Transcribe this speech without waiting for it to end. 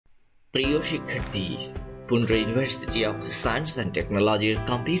প্রিয় শিক্ষার্থী, পুন্ড্রা university of science and টেকনোলজির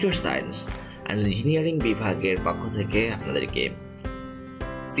কম্পিউটার সায়েন্স অ্যান্ড ইঞ্জিনিয়ারিং বিভাগের পক্ষ থেকে আপনাদেরকে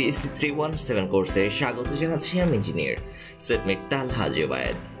CSE 317 কোর্সে স্বাগত জানাচ্ছি। আমি engineer Syed মিফতাল Haji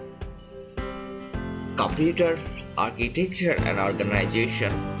Obaid. Computer architecture and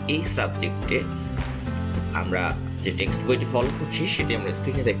organisation এই সাবজেক্টে আমরা যে টেক্সট বইটি ফলো করছি সেটি আমরা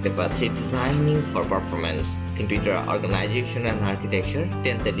স্ক্রিনে দেখতে পাচ্ছি। Designing for performance computer organisation and architecture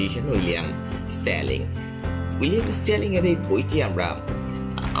 10th addition William স্ট্যালিং এর এই বইটি আমরা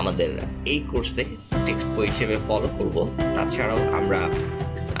আমাদের এই কোর্সে টেক্সট বই হিসেবে ফলো করব। তাছাড়াও আমরা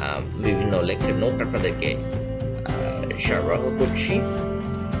বিভিন্ন লেকচার নোট আপনাদেরকে সরবরাহ করছি।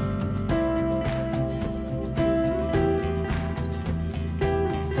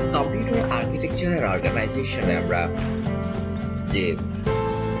 কম্পিউটার আর্কিটেকচার আর অর্গানাইজেশনে আমরা যে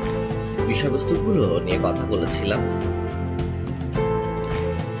বিষয়বস্তুগুলো নিয়ে কথা বলেছিলাম,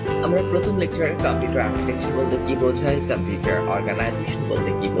 আমরা প্রথম লেকচারে কম্পিউটার আর্কিটেকচার বলতে কি বোঝায়, কম্পিউটার অর্গানাইজেশন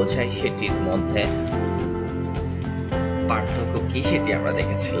বলতে কি বোঝায়, সেটির মধ্যে পার্থক্য কি সেটি আমরা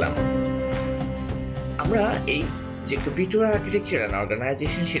দেখেছিলাম। আমরা এই যে কম্পিউটার আর্কিটেকচার আর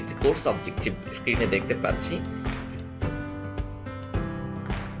অর্গানাইজেশন সেটি কোর্স অবজেক্টিভ স্ক্রিনে দেখতে পাচ্ছি।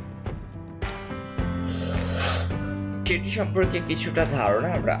 সেটি সম্পর্কে কিছুটা ধারণা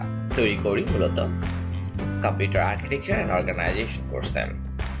আমরা তৈরি করি মূলত কম্পিউটার আর্কিটেকচার অ্যান্ড অর্গানাইজেশন কোর্সে।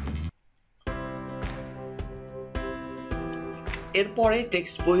 এরপরে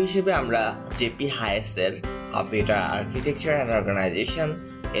টেক্সট বই হিসেবে আমরা JP হায়েসের computer architecture and organisation,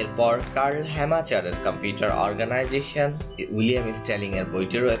 এরপর কার্ল হ্যামাচারের কম্পিউটার অর্গানাইজেশন, উইলিয়াম স্ট্যালিং এর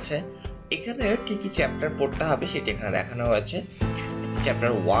বইটি রয়েছে। এখানে কি কি চ্যাপ্টার পড়তে হবে সেটি এখানে দেখানো হয়েছে।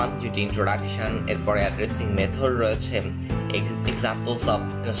 চ্যাপ্টার 1 যেটি ইন্ট্রোডাকশন, এরপরে অ্যাড্রেসিং মেথড রয়েছে, examples of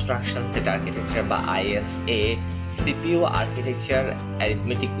instruction set architecture বা ISA, CPU আর্কিটেকচার,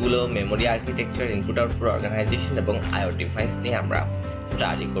 অ্যারিথমেটিক গুলো, memory architecture, input output organisation এবং IO ডিভাইস নিয়ে আমরা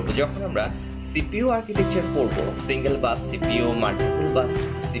স্টাডি করব। যখন আমরা CPU আর্কিটেকচার পড়ব, সিঙ্গেল বাস CPU, মাল্টিপল বাস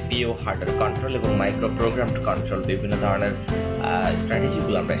CPU, হার্ডওয়্যার কন্ট্রোল এবং মাইক্রো প্রোগ্রামড কন্ট্রোল, বিভিন্ন ধরনের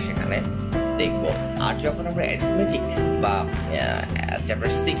স্ট্র্যাটেজিগুলো আমরা সেখানে দেখব। আর যখন আমরা অ্যারিথমেটিক বা চ্যাপ্টার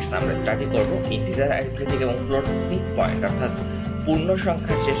 6 আমরা স্টাডি করব, ইন্টিজার অ্যারিথমেটিক এবং ফ্লোটিং পয়েন্ট অর্থাৎ পূর্ণ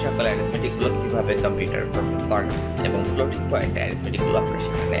সংখ্যার যে সকল অ্যারিথমেটিকগুলো কিভাবে কম্পিউটার পারফর্ম করে এবং ফ্লোটিং পয়েন্ট অ্যারিথমেটিকগুলো আমরা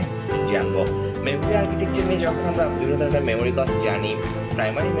সেখানে জানবো। মেমোরি আর্কিটেকচার নিয়ে যখন আমরা বিভিন্ন ধরনের মেমোরি কথা জানি,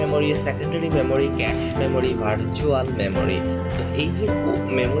 primary memory, secondary memory, cache memory, virtual memory, তো এই যে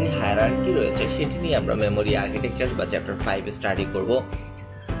মেমোরি হায়ারার্কি রয়েছে সেটি নিয়ে আমরা মেমোরি আর্কিটেকচার বা চ্যাপ্টার 5 স্টাডি করব।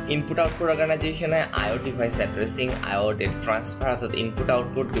 ইনপুট আউটপুট অর্গানাইজেশনে IO device addressing, IO data transfer অর্থাৎ ইনপুট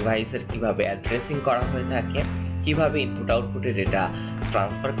আউটপুট ডিভাইসের কিভাবে অ্যাড্রেসিং করা হয়ে থাকে, কিভাবে ইনপুট আউটপুটে ডেটা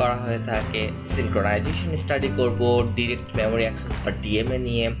ট্রান্সফার করা হয়ে থাকে, সিনক্রোনাইজেশন স্টাডি করব, ডিরেক্ট মেমোরি অ্যাক্সেস বা DMA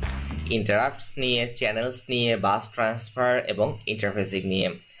নিয়ে, ইন্টারাপ্টস নিয়ে, চ্যানেলস নিয়ে, বাস ট্রান্সফার এবং ইন্টারফেসিং নিয়ে।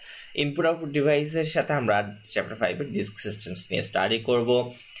 ইনপুট আউটপুট ডিভাইসের সাথে আমরা চ্যাপ্টার 5 এর ডিস্ক সিস্টেমস নিয়ে স্টাডি করব।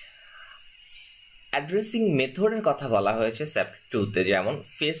 অ্যাড্রেসিং মেথডের কথা বলা হয়েছে চ্যাপ্টার 2-তে, যেমন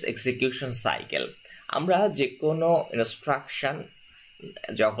ফেস এক্সিকিউশন সাইকেল। আমরা যে কোনো ইনস্ট্রাকশন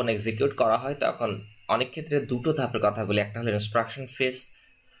যখন এক্সিকিউট করা হয় তখন অনেক ক্ষেত্রে দুটো ধাপের কথা বলি, একটা হলো ইনস্ট্রাকশন ফেস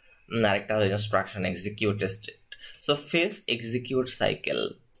আর একটা হলো instruction execute state. So face execute cycle,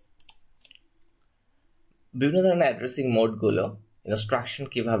 বিভিন্ন ধরনের অ্যাড্রেসিং মোডগুলো, ইনস্ট্রাকশন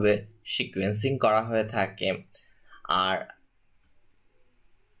কিভাবে সিকোয়েন্সিং করা হয়ে থাকে, আর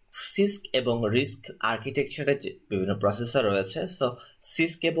সিস্ক এবং রিস্ক আর্কিটেকচারের যে বিভিন্ন প্রসেসর রয়েছে, সো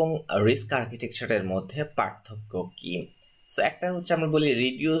সিস্ক এবং রিস্ক আর্কিটেকচারের মধ্যে পার্থক্য কি। সো একটা হচ্ছে আমরা বলি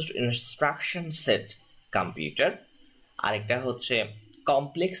রিডিউসড ইনস্ট্রাকশন সেট কম্পিউটার, আরেকটা হচ্ছে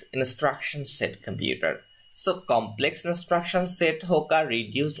complex instruction set computer. So complex instruction set হোক আর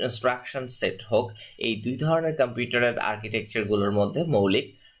রিডিউসড ইনস্ট্রাকশন সেট হোক, এই দুই ধরনের কম্পিউটারের আর্কিটেকচারগুলোর মধ্যে মৌলিক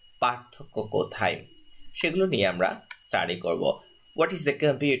পার্থক্য কোথায় সেগুলো নিয়ে আমরা স্টাডি করব। What is the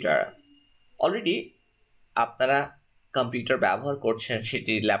computer? Already আপনারা কম্পিউটার ব্যবহার করছেন,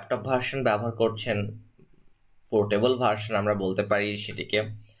 সেটি ল্যাপটপ ভার্সন ব্যবহার করছেন, পোর্টেবল ভার্সন আমরা বলতে পারি সেটিকে।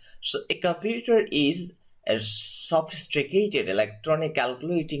 So a computer is a sophisticated electronic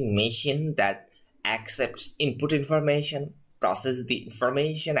calculating machine that accepts input information, processes the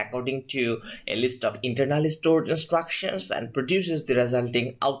information according to a list of internally stored instructions and produces the resulting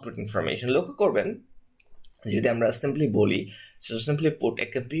output information. লক্ষ্য করবেন, যদি আমরা simply বলি, so simply put, a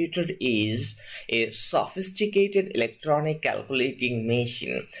computer is a sophisticated electronic calculating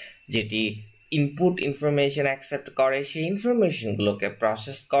machine যেটি input information accept করে, সেই ইনফরমেশনগুলোকে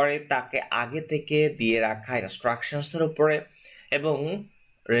process করে তাকে আগে থেকে দিয়ে রাখা ইনস্ট্রাকশনসের উপরে এবং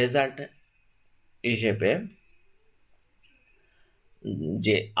রেজাল্ট হিসেবে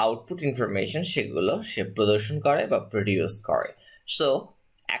যে আউটপুট ইনফরমেশন সেগুলো সে প্রদর্শন করে বা প্রডিউস করে। সো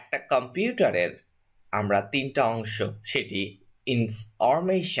একটা কম্পিউটারের আমরা তিনটা অংশ, সেটি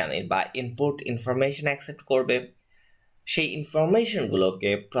ইনফরমেশন বা ইনপুট ইনফরমেশন অ্যাকসেপ্ট করবে, সেই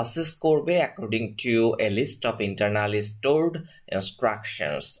ইনফরমেশনগুলোকে প্রসেস করবে according to a list of internally stored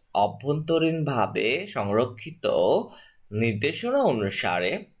instructions, অভ্যন্তরীণভাবে সংরক্ষিত নির্দেশনা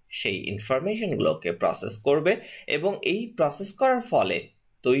অনুসারে সেই ইনফরমেশনগুলোকে প্রসেস করবে এবং এই প্রসেস করার ফলে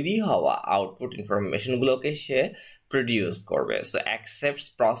তৈরি হওয়া আউটপুট ইনফরমেশনগুলোকে সে প্রডিউস করবে। So accepts,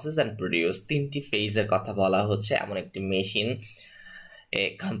 process and produce, তিনটি ফেজের কথা বলা হচ্ছে এমন একটি machine, a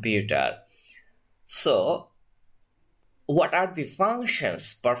computer. So what are the functions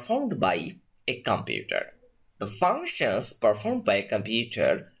performed by a computer? The functions performed by a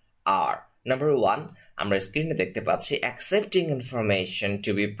computer are, number one, আমরা স্ক্রিনে দেখতে পাচ্ছি, accepting information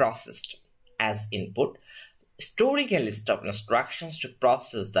to be processed as input, storing a list of instructions to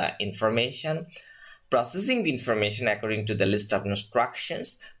process the information, processing the information according to the list of instructions,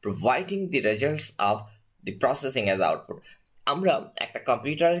 providing the results of the processing as output. আমরা একটা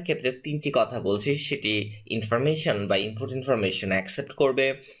কম্পিউটারের ক্ষেত্রে তিনটি কথা বলছি, সেটি information বা input information accept করবে,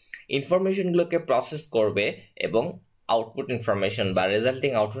 ইনফরমেশনগুলোকে প্রসেস করবে এবং আউটপুট ইনফরমেশন বা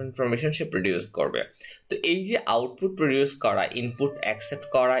রেজাল্টিং আউটপুট ইনফরমেশন সে প্রডিউস করবে। তো এই যে আউটপুট প্রডিউস করা, ইনপুট অ্যাকসেপ্ট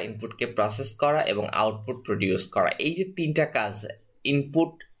করা, ইনপুটকে প্রসেস করা এবং আউটপুট প্রডিউস করা, এই যে তিনটা কাজ,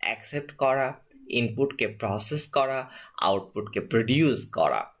 ইনপুট অ্যাকসেপ্ট করা, ইনপুটকে প্রসেস করা, আউটপুটকে প্রডিউস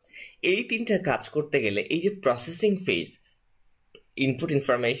করা, এই তিনটা কাজ করতে গেলে এই যে প্রসেসিং ফেজ, ইনপুট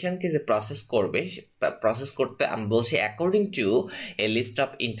ইনফরমেশনকে যে প্রসেস করবে, প্রসেস করতে আমি বলছি according to a list of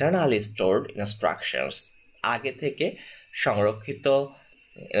internally stored instructions, আগে থেকে সংরক্ষিত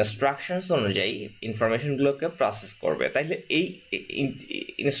ইনস্ট্রাকশনস অনুযায়ী ইনফরমেশনগুলোকে প্রসেস করবে। তাইলে এই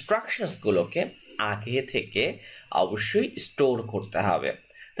ইনস্ট্রাকশনসগুলোকে আগে থেকে অবশ্যই স্টোর করতে হবে।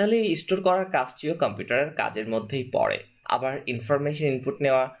 তাহলে এই স্টোর করার কাজটিও কম্পিউটারের কাজের মধ্যেই পড়ে। আবার ইনফরমেশন ইনপুট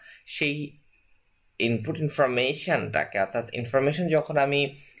নেওয়া, সেই ইনপুট ইনফরমেশনটাকে, অর্থাৎ ইনফরমেশন যখন আমি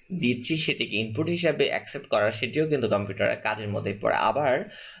দিচ্ছি সেটিকে ইনপুট হিসাবে অ্যাকসেপ্ট করা, সেটিও কিন্তু কম্পিউটারের কাজের মধ্যেই পড়ে। আবার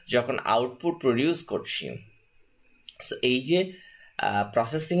যখন আউটপুট প্রডিউস করছি, সো এই যে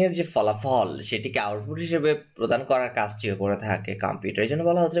প্রসেসিংয়ের যে ফলাফল সেটিকে আউটপুট হিসেবে প্রদান করার কাজটিও করে থাকে কম্পিউটার। এই জন্য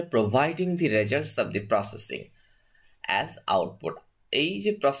বলা হচ্ছে providing the results of the processing as output. এই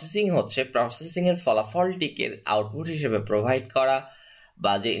যে প্রসেসিং হচ্ছে, প্রসেসিংয়ের ফলাফলটিকে আউটপুট হিসেবে প্রোভাইড করা,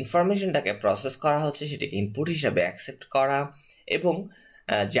 বা যে ইনফরমেশনটাকে প্রসেস করা হচ্ছে সেটাকে ইনপুট হিসেবে অ্যাকসেপ্ট করা, এবং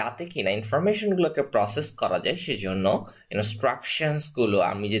যাতে কিনা ইনফরমেশনগুলোকে প্রসেস করা যায় সেজন্য ইনস্ট্রাকশনসগুলো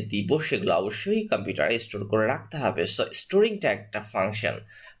আমি যে দিব সেগুলো অবশ্যই কম্পিউটারে স্টোর করে রাখতে হবে। সো স্টোরিংটা একটা function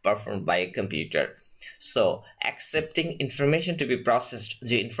perform by a computer. So accepting information to B processed,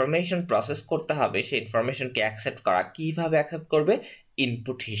 যে ইনফরমেশন প্রসেস করতে হবে সেই ইনফরমেশনকে অ্যাকসেপ্ট করা, কিভাবে অ্যাকসেপ্ট করবে?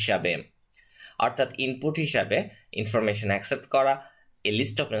 ইনপুট হিসাবে, অর্থাৎ ইনপুট হিসাবে ইনফরমেশন অ্যাকসেপ্ট করা, a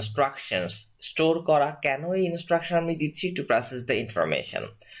list of instructions store করা, কেন এই ইনস্ট্রাকশন আমি দিচ্ছি? To process the information.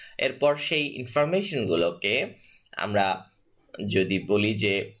 এরপর সেই ইনফরমেশনগুলোকে আমরা যদি বলি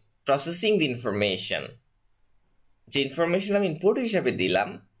যে প্রসেসিং দ্য ইনফরমেশন, যে ইনফরমেশন আমি ইনপুট হিসাবে দিলাম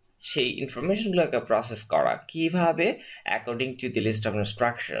সেই ইনফরমেশনগুলোকে প্রসেস করা কিভাবে? According to the list of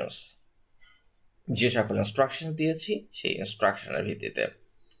instructions, যে সকল ইনস্ট্রাকশন দিয়েছি সেই ইনস্ট্রাকশনের ভিত্তিতে।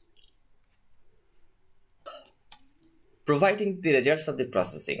 Providing the results of the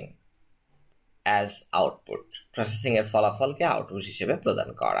processing as output, processing এর ফলাফলকে আউটপুট হিসেবে প্রদান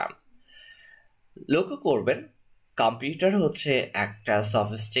করা। লক্ষ্য করবেন কম্পিউটার হচ্ছে একটা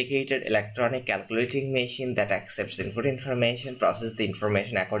sophisticated electronic calculating machine that accepts input information, processes the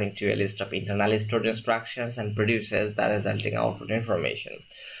information according to a list of internally stored instructions and produces the resulting output information.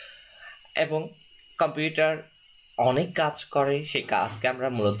 এবং computer অনেক কাজ করে, সেই কাজকে আমরা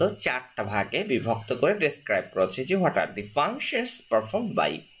মূলত চারটা ভাগে বিভক্ত করে ডেসক্রাইব করেছি যে what are the functions performed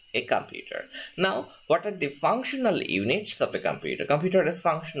by a computer. Now what are the functional units of a computer, কম্পিউটারের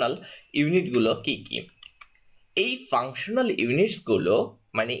ফাংশনাল ইউনিটগুলো কি কি? এই ফাংশনাল ইউনিটসগুলো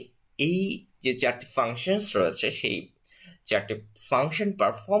মানে এই যে চারটি ফাংশনস রয়েছে সেই চারটি ফাংশন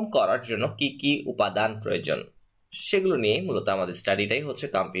পারফর্ম করার জন্য কি কি উপাদান প্রয়োজন সেগুলো নিয়ে মূলত আমাদের স্টাডিটাই হচ্ছে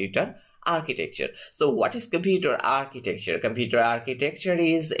computer architecture. So what is computer architecture? Computer architecture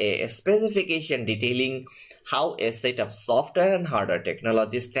is a specification detailing how a set of software and hardware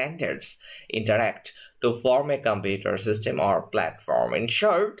technology standards interact to form a computer system or platform. In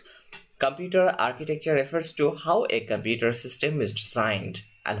short, computer architecture refers to how a computer system is designed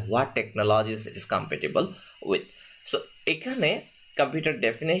and what technologies it is compatible with. So এখানে computer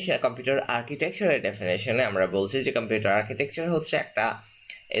definition, computer আর্কিটেকচারের ডেফিনেশনে আমরা বলছি যে computer architecture হচ্ছে একটা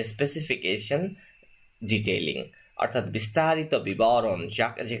specification detailing, অর্থাৎ বিস্তারিত বিবরণ,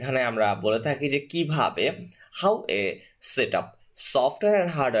 যেখানে আমরা বলে থাকি যে কিভাবে how A set of software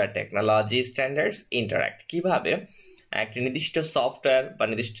and hardware technology standards interact, কিভাবে একটি নির্দিষ্ট সফটওয়্যার বা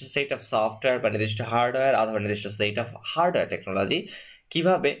নির্দিষ্ট সেট অফ সফটওয়্যার বা নির্দিষ্ট হার্ডওয়্যার অথবা নির্দিষ্ট সেট অফ হার্ডওয়্যার টেকনোলজি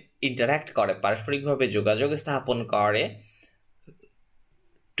কিভাবে ইন্টারাক্ট করে, পারস্পরিকভাবে যোগাযোগ স্থাপন করে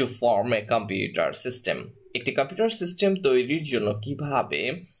to form a computer system. একটি কম্পিউটার সিস্টেম তৈরির জন্য কিভাবে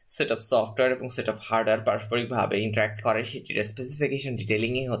সেট অফ সফটওয়্যার এবং সেট অফ হার্ডওয়্যার পারস্পরিকভাবে ইন্টারাক্ট করে সেটির স্পেসিফিকেশন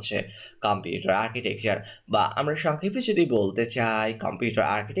ডিটেলিংই হচ্ছে কম্পিউটার আর্কিটেকচার। বা আমরা সংক্ষেপে যদি বলতে চাই, কম্পিউটার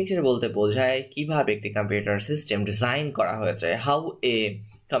আর্কিটেকচার বলতে বোঝায় কিভাবে একটি কম্পিউটার সিস্টেম ডিজাইন করা হয়েছে, how a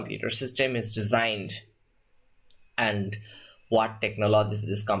computer system is designed and what technologies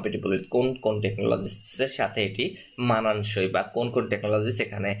is compatible with, কোন টেকনোলজিসের সাথে এটি মানানসই বা কোন টেকনোলজিস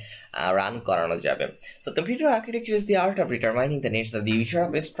এখানে রান করানো যাবে। So computer architecture is the art of determining the needs of the user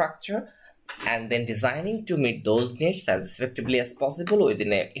of A structure and then designing to meet those needs as effectively as possible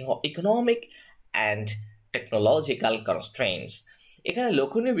within economic and technological constraints. এখানে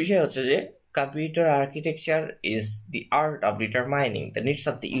লক্ষণীয় বিষয় হচ্ছে যে computer architecture is the art of determining the needs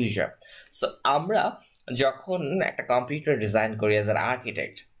of the user. So আমরা যখন একটা computer design করি as an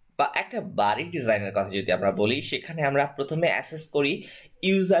architect বা একটা বাড়ির ডিজাইনের কথা যদি আমরা বলি, সেখানে আমরা প্রথমে অ্যাসেস করি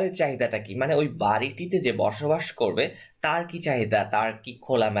ইউজারের চাহিদাটা কি, মানে ওই বাড়িটিতে যে বসবাস করবে তার কি চাহিদা, তার কি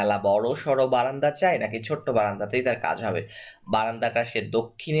খোলামেলা বড় সড়ো বারান্দা চাই নাকি ছোট্ট বারান্দাতেই তার কাজ হবে, বারান্দাটা সে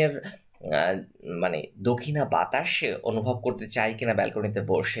দক্ষিণের মানে দক্ষিণা বাতাস সে অনুভব করতে চায় কিনা ব্যালকনিতে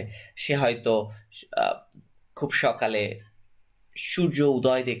বসে, সে হয়তো খুব সকালে সূর্য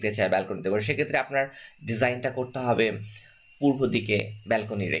উদয় দেখতে চায় ব্যালকনিতে বসে, সেক্ষেত্রে আপনার ডিজাইনটা করতে হবে পূর্ব দিকে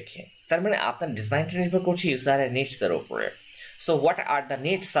ব্যালকনি রেখে। তার মানে আপনার ডিজাইনটা নির্ভর করছে ইউজারের নিডসের উপরে। So what are the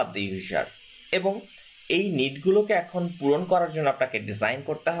needs of the user, এবং এই নিডগুলোকে এখন পূরণ করার জন্য আপনাকে ডিজাইন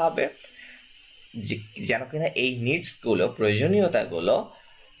করতে হবে যেন কিনা এই নিডসগুলো, প্রয়োজনীয়তাগুলো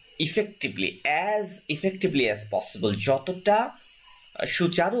ইফেক্টিভলি অ্যাজ পসিবল, যতটা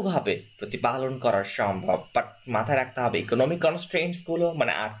সুচারুভাবে প্রতিপালন করা সম্ভব। বাট মাথায় রাখতে হবে ইকোনমিক কনস্ট্রেন্টসগুলো,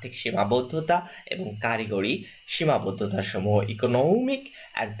 মানে আর্থিক সীমাবদ্ধতা এবং কারিগরি সীমাবদ্ধতা সমূহ, ইকোনমিক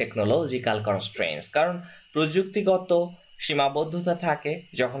অ্যান্ড টেকনোলজিক্যাল কনস্ট্রেন্টস। কারণ প্রযুক্তিগত সীমাবদ্ধতা থাকে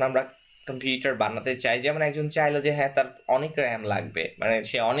যখন আমরা কম্পিউটার বানাতে চাই। যেমন একজন চাইলো যে হ্যাঁ তার অনেক র্যাম লাগবে, মানে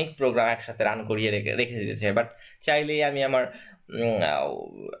সে অনেক প্রোগ্রাম একসাথে রান করিয়ে রেখে দিতে চায়, বাট চাইলেই আমি আমার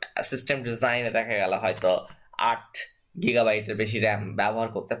সিস্টেম ডিজাইনে দেখা গেল হয়তো 8 গিগাবাইটের বেশি র্যাম ব্যবহার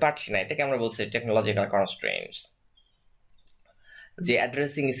করতে পারছি না। এটাকে আমরা বলছি টেকনোলজিক্যাল কনস্ট্রেন্টস। যে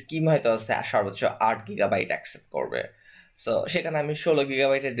অ্যাড্রেসিং স্কিম হয়তো সর্বোচ্চ 8 গিগাবাইট অ্যাকসেপ্ট করবে, সো সেখানে আমি 16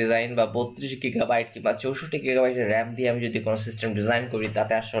 গিগাবাইটের ডিজাইন বা 32 গিগাবাইট কিংবা 64 গিগাবাইটের র্যাম দিয়ে আমি যদি কোনো সিস্টেম ডিজাইন করি,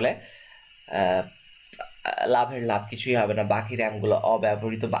 তাতে আসলে লাভের লাভ কিছুই হবে না, বাকি র্যামগুলো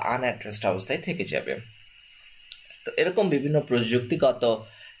অব্যবহৃত বা আনঅ্যাড্রেসড অবস্থায় থেকে যাবে। তো এরকম বিভিন্ন প্রযুক্তিগত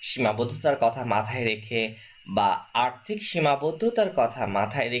সীমাবদ্ধতার কথা মাথায় রেখে বা আর্থিক সীমাবদ্ধতার কথা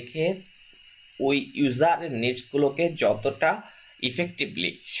মাথায় রেখে ওই ইউজারের নিডসগুলোকে যতটা ইফেক্টিভলি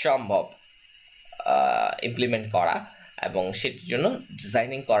সম্ভব ইমপ্লিমেন্ট করা এবং সেটির জন্য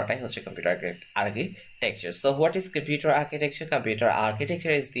ডিজাইনিং করাটাই হচ্ছে computer architecture. So what is computer architecture? Computer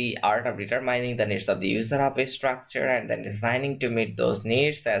architecture is the art of determining the needs of the user of a structure and then designing to meet those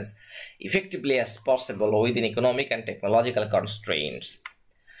needs as effectively as possible within economic and technological constraints.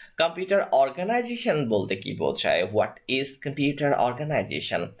 Computer organization বলতে কি বোঝায়? What is computer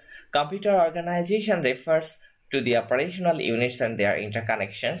organization? Computer organization refers to the operational units and their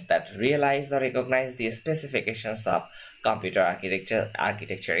interconnections that realize or recognize the specifications of computer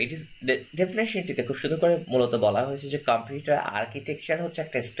architecture. It is definitionটিতে খুব সুন্দর করে মূলত বলা হয়েছে যে কম্পিউটার আর্কিটেকচার হচ্ছে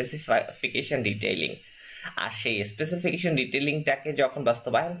একটা স্পেসিফিকেশন ডিটেইলিং, আর সেই স্পেসিফিকেশন ডিটেইলিংটাকে যখন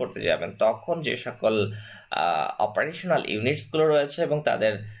বাস্তবায়ন করতে যাবেন তখন যে সকল অপারেশনাল ইউনিটসগুলো রয়েছে এবং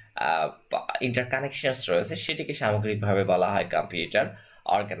তাদের interconnections রয়েছে সেটিকে সামগ্রিকভাবে বলা হয় computer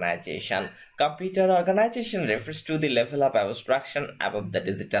organization. Computer organization refers to the level of abstraction above the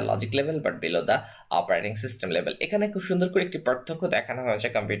digital logic level but below the operating system level. এখানে খুব সুন্দর করে একটি পার্থক্য দেখানো হয়েছে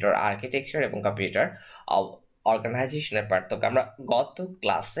কম্পিউটার আর্কিটেকচার এবং কম্পিউটার অর্গানাইজেশনের পার্থক্য। আমরা গত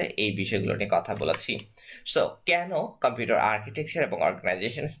ক্লাসে এই বিষয়গুলো নিয়ে কথা বলেছি। সো কেন কম্পিউটার আর্কিটেকচার এবং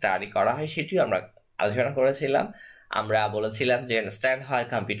অর্গানাইজেশন স্টাডি করা হয় সেটিও আমরা আলোচনা করেছিলাম। আমরা বলেছিলাম যে understand how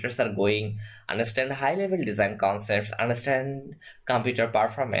computers are going, understand high level design concepts, understand computer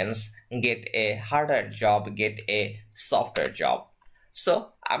performance, get a hardware job, get a software job. So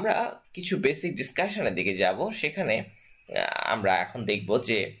আমরা কিছু বেসিক ডিসকাশনের দিকে যাব। সেখানে আমরা এখন দেখব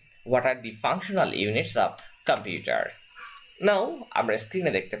যে what are the functional units of computer. নাও আমরা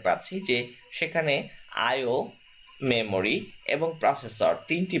স্ক্রিনে দেখতে পাচ্ছি যে সেখানে IO, মেমোরি এবং প্রসেসর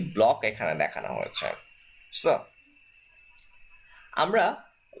তিনটি ব্লক এখানে দেখানো হয়েছে। সো আমরা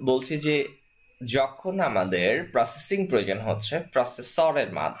বলছি যে যখন আমাদের প্রসেসিং প্রয়োজন হচ্ছে প্রসেসরের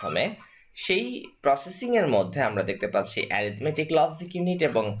মাধ্যমে, সেই প্রসেসিং এর মধ্যে আমরা দেখতে পাচ্ছি অ্যারিথমেটিক লজিক ইউনিট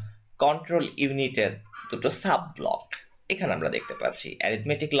এবং কন্ট্রোল ইউনিটের দুটো সাব ব্লক এখানে আমরা দেখতে পাচ্ছি।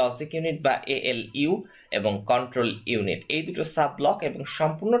 অ্যারিথমেটিক লজিক ইউনিট বা ALU এবং কন্ট্রোল ইউনিট, এই দুটো সাব ব্লক এবং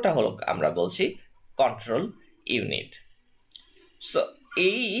সম্পূর্ণটা হলো আমরা বলছি কন্ট্রোল ইউনিট। সো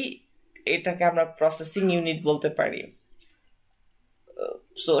এটাকে আমরা প্রসেসিং ইউনিট বলতে পারি।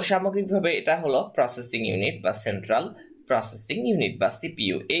 সো সামগ্রিকভাবে এটা হলো প্রসেসিং ইউনিট বা সেন্ট্রাল প্রসেসিং ইউনিট বা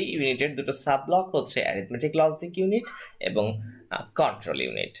সিপিইউ। এই ইউনিটের দুটো সাব ব্লক হচ্ছে অ্যারিথমেটিক লজিক ইউনিট এবং কন্ট্রোল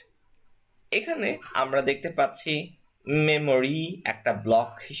ইউনিট। এখানে আমরা দেখতে পাচ্ছি মেমোরি একটা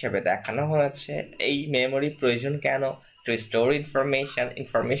ব্লক হিসেবে দেখানো হয়েছে। এই মেমোরি প্রয়োজন কেন? Two store information.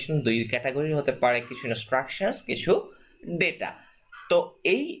 ইনফরমেশন দুই ক্যাটাগরির হতে পারে, কিছু ইনস্ট্রাকশনস, কিছু ডেটা। তো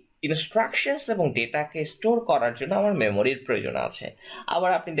এই ইনস্ট্রাকশনস এবং ডেটাকে স্টোর করার জন্য আমার মেমোরির প্রয়োজন আছে।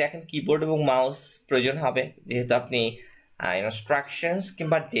 আবার আপনি দেখেন কিবোর্ড এবং মাউস প্রয়োজন হবে, যেহেতু আপনি ইনস্ট্রাকশনস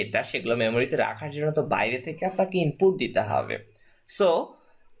কিংবা ডেটা সেগুলো মেমোরিতে রাখার জন্য তো বাইরে থেকে আপনাকে ইনপুট দিতে হবে। সো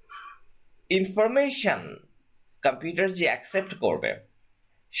ইনফরমেশন কম্পিউটার যে অ্যাকসেপ্ট করবে,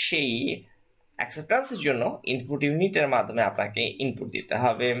 সেই অ্যাকসেপ্টেন্সের জন্য ইনপুট ইউনিটের মাধ্যমে আপনাকে ইনপুট দিতে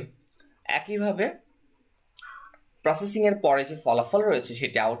হবে। একইভাবে প্রসেসিং এর পরে যে ফলাফল রয়েছে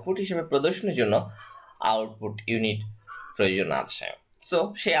সেটি আউটপুট হিসেবে প্রদর্শনের জন্য আউটপুট ইউনিট প্রয়োজন আছে। সো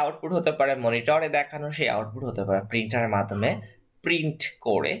সেই আউটপুট হতে পারে মনিটরে দেখানো, সেই আউটপুট হতে পারে প্রিন্টারের মাধ্যমে প্রিন্ট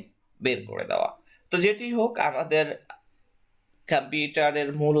করে বের করে দেওয়া। তো যেটি হোক, আমাদের কম্পিউটারের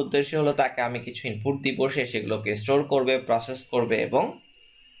মূল উদ্দেশ্য হলো তাকে আমি কিছু ইনপুট দিব, সে সেগুলোকে স্টোর করবে, প্রসেস করবে এবং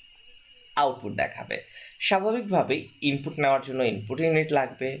আউটপুট দেখাবে। স্বাভাবিকভাবেই ইনপুট নেওয়ার জন্য ইনপুট ইউনিট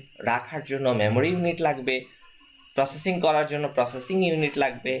লাগবে, রাখার জন্য মেমোরি ইউনিট লাগবে, প্রসেসিং করার জন্য প্রসেসিং ইউনিট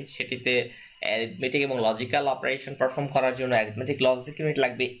লাগবে, সেটিতে অ্যারিথমেটিক এবং লজিক্যাল অপারেশন পারফর্ম করার জন্য অ্যারিথমেটিক লজিক ইউনিট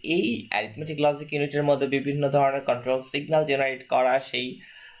লাগবে। এই অ্যারিথমেটিক লজিক ইউনিটের মধ্যে বিভিন্ন ধরনের কন্ট্রোল সিগন্যাল জেনারেট করা, সেই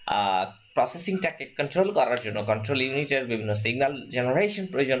প্রসেসিংটাকে কন্ট্রোল করার জন্য কন্ট্রোল ইউনিটের বিভিন্ন সিগন্যাল জেনারেশন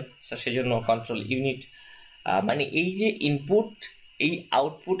প্রয়োজন। সেজন্য কন্ট্রোল ইউনিট মানে এই যে ইনপুট, এই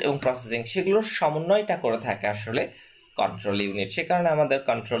আউটপুট এবং প্রসেসিং, সেগুলোর সমন্বয়টা করে থাকে আসলে কন্ট্রোল ইউনিট। সে কারণে আমাদের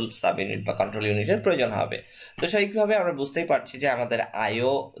কন্ট্রোল সাব ইউনিট বা কন্ট্রোল ইউনিটের প্রয়োজন হবে। তো স্বাভাবিকভাবে আমরা বুঝতেই পারছি যে আমাদের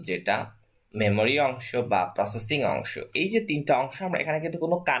আইও যেটা মেমোরি অংশ বা প্রসেসিং অংশ, এই যে তিনটা অংশ আমরা এখানে কিন্তু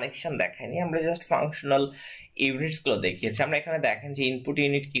কোনো কানেকশন দেখাইনি, আমরা জাস্ট ফাংশনাল ইউনিটসগুলো দেখিয়েছি। আমরা এখানে দেখেন যে ইনপুট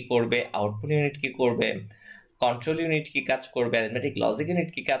ইউনিট কি করবে, আউটপুট ইউনিট কি করবে, কন্ট্রোল ইউনিট কি কাজ করবে, অ্যারিথমেটিক লজিক ইউনিট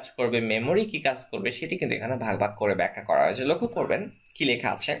কি কাজ করবে, মেমোরি কি কাজ করবে, সেটি কিন্তু এখানে ভাগ ভাগ করে ব্যাখ্যা করা হয়েছে। লক্ষ্য করবেন কি লেখা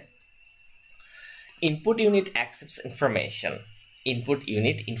আছে, input unit accepts information. Input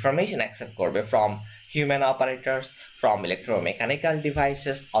unit information accept করবে from human operators, from electromechanical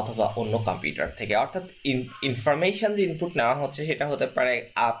devices অথবা অন্য কম্পিউটার থেকে। অর্থাৎ ইনফরমেশন যে ইনপুট নেওয়া হচ্ছে সেটা হতে পারে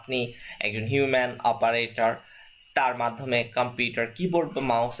আপনি একজন হিউম্যান অপারেটর, তার মাধ্যমে কম্পিউটার কিবোর্ড বা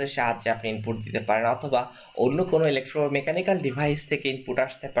মাউসের সাহায্যে আপনি ইনপুট দিতে পারেন, অথবা অন্য কোনো ইলেকট্রোমেকানিক্যাল ডিভাইস থেকে ইনপুট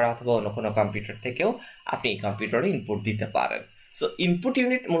আসতে পারে, অথবা অন্য কোনো কম্পিউটার থেকেও আপনি এই কম্পিউটারে ইনপুট দিতে পারেন। সো ইনপুট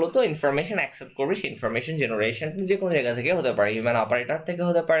ইউনিট মূলত ইনফরমেশন অ্যাকসেপ্ট করবে, সেই ইনফরমেশন জেনারেশন যে কোনো জায়গা থেকে হতে পারে, হিউম্যান অপারেটর থেকে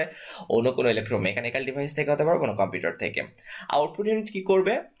হতে পারে, অন্য কোনো ইলেকট্রোমেকানিক্যাল ডিভাইস থেকে হতে পারে, কোনো কম্পিউটার থেকে। আউটপুট ইউনিট কি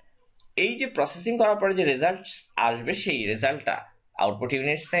করবে, এই যে প্রসেসিং করার পরে যে রেজাল্ট আসবে সেই রেজাল্টটা output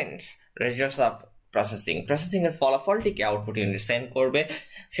unit sends results of processing এর ফলাফলটিকে আউটপুট ইউনিট সেন্ড করবে,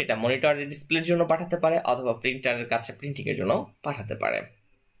 সেটা মনিটরের ডিসপ্লের জন্য পাঠাতে পারে অথবা প্রিন্টারের কাছে প্রিন্টিং এর জন্য পাঠাতে পারে।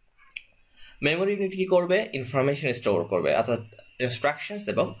 মেমোরি ইউনিট কি করবে, ইনফরমেশন স্টোর করবে, অর্থাৎ ইনস্ট্রাকশনস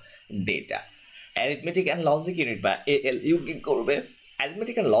এবং data. Arithmetic and logic unit বা ALU কি করবে,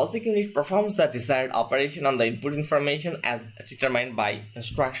 arithmetic and logic unit performs the desired operation on the input information as determined by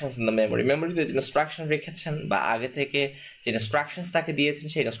instructions in the memory. মেমোরিতে যে ইনস্ট্রাকশন রেখেছেন বা আগে থেকে যে ইনস্ট্রাকশনস তাকে দিয়েছেন,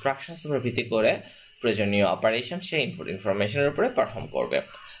 সেই ইনস্ট্রাকশনস উপর ভিত্তি করে প্রয়োজনীয় অপারেশন সেই ইনপুট ইনফরমেশনের উপরে পারফর্ম করবে।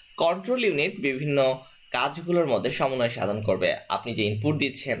 কন্ট্রোল ইউনিট বিভিন্ন কাজগুলোর মধ্যে সমন্বয় সাধন করবে। আপনি যে ইনপুট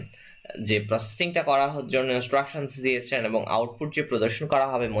দিচ্ছেন, যে প্রসেসিংটা করার জন্য ইনস্ট্রাকশনস দিয়েছেন এবং আউটপুট যে প্রদর্শন করা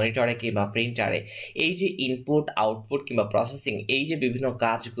হবে মনিটরে কিংবা প্রিন্টারে, এই যে ইনপুট আউটপুট কিংবা প্রসেসিং, এই যে বিভিন্ন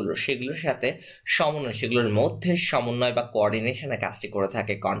কাজগুলো সেগুলোর সাথে সমন্বয়, সেগুলোর মধ্যে সমন্বয় বা কোঅর্ডিনেশনের কাজটি করে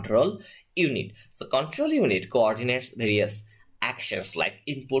থাকে control unit. So control unit coordinates various actions like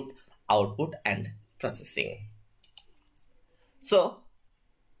input, output and processing. So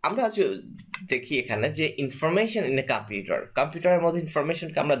আমরা দেখি এখানে যে ইনফরমেশন ইন এ কম্পিউটারের মধ্যে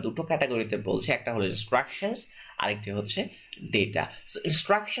ইনফরমেশনকে আমরা দুটো ক্যাটাগরিতে বলছি, একটা হলো ইনস্ট্রাকশনস, আরেকটি হচ্ছে ডেটা। সো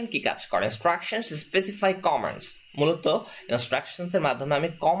ইনস্ট্রাকশন কি কাজ করে, ইনস্ট্রাকশনস স্পেসিফাই কমান্ডস। মূলত ইনস্ট্রাকশনস এর মাধ্যমে আমি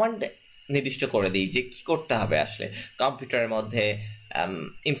কমান্ড নির্দিষ্ট করে দিই যে কি করতে হবে, আসলে কম্পিউটারের মধ্যে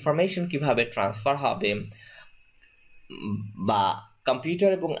ইনফরমেশন কিভাবে ট্রান্সফার হবে বা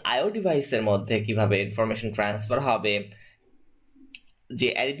কম্পিউটার এবং আইও ডিভাইসের মধ্যে কিভাবে ইনফরমেশন ট্রান্সফার হবে, যে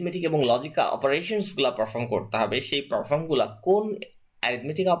অ্যারিথমেটিক এবং লজিক্যাল অপারেশনসগুলো পারফর্ম করতে হবে, সেই পারফর্মগুলো কোন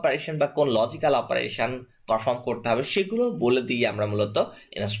অ্যারিথমেটিক অপারেশন বা কোন লজিক্যাল অপারেশন পারফর্ম করতে হবে সেগুলো বলে দিই আমরা মূলত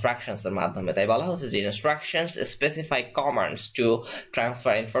ইনস্ট্রাকশনস এর মাধ্যমে। তাই বলা হচ্ছে যে instructions specify commands to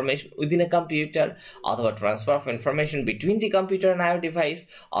transfer information within a computer, অথবা transfer of information between the computer and IO device,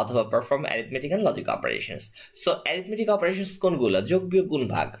 অথবা perform arithmetic and logic operations. So arithmetic operations কোনগুলো? যোগ বিয়োগ গুণ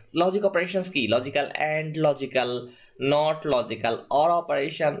ভাগ। লজিক অপারেশনস কি? Logical and, logical not, logical or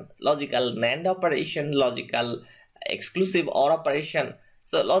operation, logical NAND operation, logical exclusive OR operation.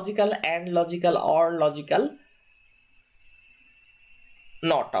 So logical AND, logical OR, logical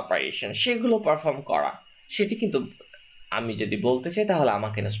NOT operation সেগুলো perform করা, সেটি কিন্তু আমি যদি বলতে চাই তাহলে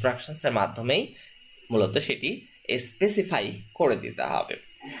আমাকে ইনস্ট্রাকশনস এর মাধ্যমেই মূলত সেটি স্পেসিফাই করে দিতে হবে।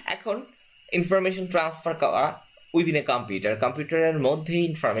 এখন ইনফরমেশন ট্রান্সফার করা উইদিন এ কম্পিউটার, কম্পিউটারের মধ্যে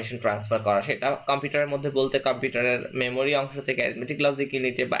ইনফরমেশন ট্রান্সফার করা, সেটা কম্পিউটারের মধ্যে বলতে কম্পিউটারের মেমোরি অংশ থেকে অ্যারিথমেটিক লজিক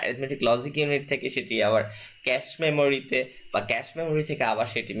ইউনিটে, বা অ্যারিথমেটিক লজিক ইউনিট থেকে সেটি আবার ক্যাশ মেমোরিতে, বা ক্যাশ মেমোরি থেকে আবার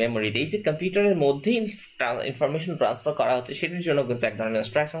সেটি মেমোরিতে। এই যে কম্পিউটারের মধ্যেই ইনফরমেশন ট্রান্সফার করা হচ্ছে সেটির জন্য কিন্তু এক ধরনের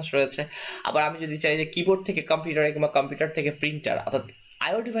ইনস্ট্রাকশনস রয়েছে। আবার আমি যদি চাই যে কিবোর্ড থেকে কম্পিউটারে কিংবা কম্পিউটার থেকে প্রিন্টার, অর্থাৎ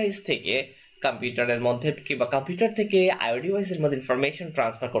আইও ডিভাইস থেকে কম্পিউটারের মধ্যে কিংবা কম্পিউটার থেকে আইও ডিভাইসের মধ্যে ইনফরমেশন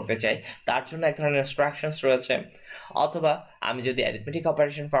ট্রান্সফার করতে চাই, তার জন্য এক ধরনের ইনস্ট্রাকশনস রয়েছে। অথবা আমি যদি অ্যারিথমেটিক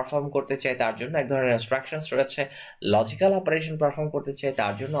অপারেশন পারফর্ম করতে চাই তার জন্য এক ধরনের ইনস্ট্রাকশনস রয়েছে। লজিক্যাল অপারেশন পারফর্ম করতে চাই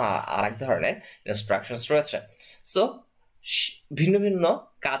তার জন্য আরেক ধরনের ইনস্ট্রাকশনস রয়েছে। সো ভিন্ন ভিন্ন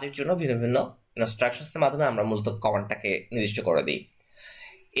কাজের জন্য ভিন্ন ভিন্ন ইনস্ট্রাকশনসের মাধ্যমে আমরা মূলত কমান্ডটাকে নির্দিষ্ট করে দিই।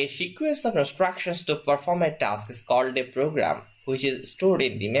 A sequence of instructions to perform a task is called a program which is stored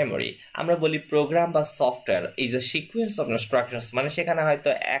in the memory. আমরা বলি প্রোগ্রাম বা software is a sequence of instructions, মানে সেখানে হয়তো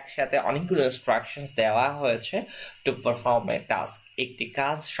একসাথে অনেকগুলো ইনস্ট্রাকশনস দেওয়া হয়েছে to perform a task, একটি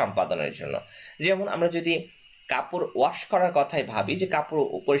কাজ সম্পাদনের জন্য। যেমন আমরা যদি কাপড় ওয়াশ করার কথাই ভাবি, যে কাপড়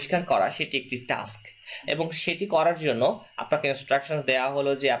পরিষ্কার করা সেটি একটি টাস্ক, এবং সেটি করার জন্য আপনাকে ইনস্ট্রাকশনস দেওয়া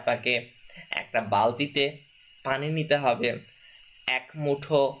হলো যে আপনাকে একটা বালতিতে পানি নিতে হবে, এক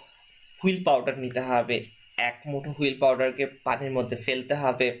মুঠো হুইল পাউডার নিতে হবে, এক মুঠো হুইল পাউডারকে পানির মধ্যে ফেলতে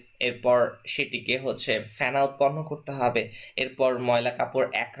হবে, এরপর সেটিকে ফেনা উৎপন্ন করতে হবে, এরপর ময়লা কাপড়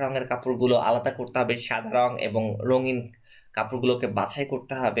এক রঙের কাপড়গুলো আলাদা করতে হবে, সাদা রং এবং রঙিন কাপড়গুলোকে বাছাই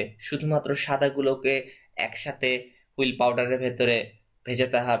করতে হবে, শুধুমাত্র সাদাগুলোকে একসাথে হুইল পাউডারের ভেতরে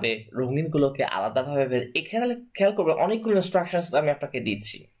ভেজাতে হবে, রঙিনগুলোকে আলাদাভাবে এখানে খেয়াল করবেন অনেকগুলো ইনস্ট্রাকশনস আমি আপনাকে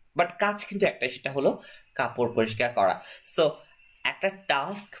দিচ্ছি, বাট কাজ কিন্তু একটাই, সেটা হলো কাপড় পরিষ্কার করা। সো একটা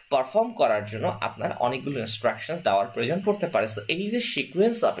টাস্ক পারফর্ম করার জন্য আপনার অনেকগুলো ইনস্ট্রাকশনস দেওয়ার প্রয়োজন পড়তে পারে। সো এই যে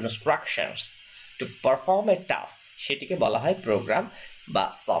sequence of instructions to perform A task, সেটিকে বলা হয় প্রোগ্রাম বা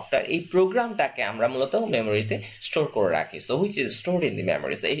সফটওয়্যার। এই প্রোগ্রামটাকে আমরা মূলত মেমোরিতে স্টোর করে রাখি, so which is stored in the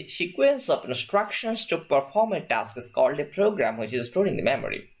memory. So এই sequence of instructions to perform A task is called a programme which is stored in the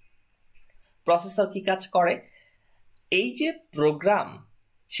memory. Processor কি কাজ করে? এই যে প্রোগ্রাম,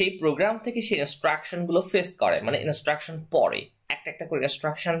 সেই প্রোগ্রাম থেকে সেই ইনস্ট্রাকশনগুলো ফেস করে, মানে ইনস্ট্রাকশন পড়ে, একটা একটা করে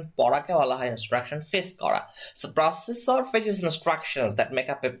ইনস্ট্রাকশন পড়াকে বলা হয় ইনস্ট্রাকশন ফেস করা। So processor ফেচেস instructions that make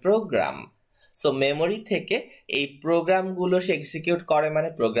up A programme. So memory থেকে এই প্রোগ্রামগুলো সে এক্সিকিউট করে, মানে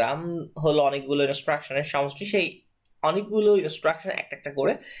প্রোগ্রাম হলো অনেকগুলো ইনস্ট্রাকশনের সমষ্টি, সেই অনেকগুলো ইনস্ট্রাকশন একটা একটা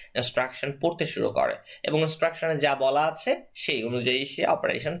করে ইনস্ট্রাকশন পড়তে শুরু করে, এবং ইনস্ট্রাকশনে যা বলা আছে সেই অনুযায়ী সে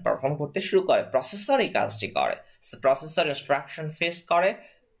অপারেশন পারফর্ম করতে শুরু করে। প্রসেসর এই কাজটি করে। সো প্রসেসর ইনস্ট্রাকশন ফেস করে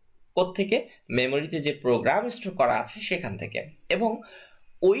কোত্থেকে? মেমোরিতে যে প্রোগ্রাম স্টোর করা আছে সেখান থেকে, এবং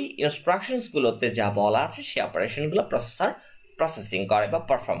ওই ইনস্ট্রাকশনসগুলোতে যা বলা আছে সেই অপারেশনগুলো প্রসেসর প্রসেসিং করে বা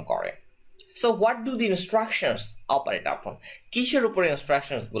পারফর্ম করে। So what do the instructions operate আপন? কিসের উপরে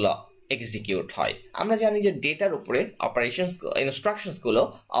ইনস্ট্রাকশনসগুলো এক্সিকিউট হয়? আমরা জানি যে ডেটার উপরে ইনস্ট্রাকশনসগুলো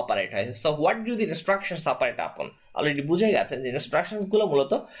অপারেট হয়। So what do the instructions operate আপন? অলরেডি বুঝে গেছেন যে ইনস্ট্রাকশনসগুলো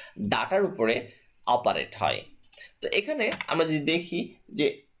মূলত ডাটার উপরে অপারেট হয়। তো এখানে আমরা যদি দেখি যে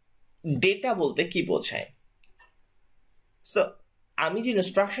ডেটা বলতে কি বোঝায়, সো আমি যে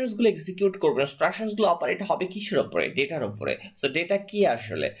ইনস্ট্রাকশনসগুলো এক্সিকিউট করবো, ইনস্ট্রাকশনসগুলো অপারেট হবে কিসের উপরে? ডেটার উপরে। সো ডেটা কি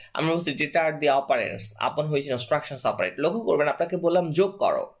আসলে? আমরা বলছি ডেটা আর দি অপারেন্টস আপন হয়েছে ইনস্ট্রাকশনস অপারেট। লক্ষ্য করবেন, আপনাকে বললাম যোগ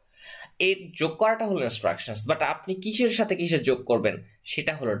করো, এই যোগ করাটা হলো ইনস্ট্রাকশনস, বাট আপনি কিসের সাথে কিসের যোগ করবেন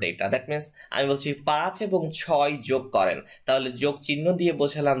সেটা হলো ডেটা। দ্যাট মিনস আমি বলছি 5 এবং 6 যোগ করেন, তাহলে যোগ চিহ্ন দিয়ে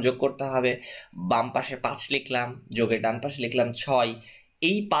বোঝালাম যোগ করতে হবে, বাম পাশে 5 লিখলাম, যোগের ডান পাশে লিখলাম 6।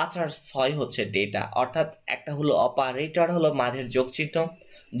 এই 5 আর 6 হচ্ছে ডেটা, অর্থাৎ একটা হলো অপারেটর, হলো মাঝের যোগ চিহ্ন,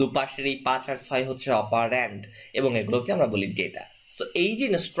 দুপাশের এই 5 আর 6 হচ্ছে অপারেন্ড, এবং এগুলোকে আমরা বলি ডেটা। সো এই যে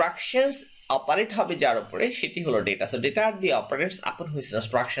ইনস্ট্রাকশনস অপারেট হবে যার উপরে, সেটি হলো ডেটা। সো ডেটা আর দি অপারেটস আপন হুইচ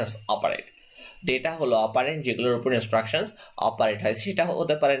ইনস্ট্রাকশনস অপারেট। ডেটা হলো অপারেন্ট যেগুলোর উপর ইনস্ট্রাকশনস অপারেট হয়, সেটা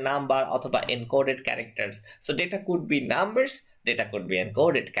হতে পারে নাম্বার অথবা encoded characters. So data could be numbers, data could be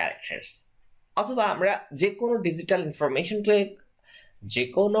encoded characters, অথবা আমরা যে কোনো ডিজিটাল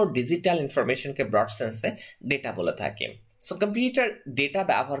ইনফরমেশনকে ব্রড সেন্সে ডেটা বলে থাকি। সো কম্পিউটার ডেটা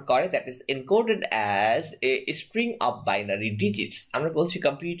ব্যবহার করে that is encoded as a string of binary digits. আমরা বলছি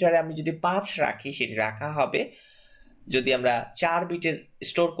কম্পিউটারে আমি যদি 5 রাখি, সেটি রাখা হবে, যদি আমরা 4 বিটের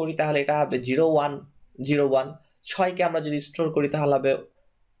স্টোর করি তাহলে এটা হবে 0101, 6কে আমরা যদি স্টোর করি তাহলে হবে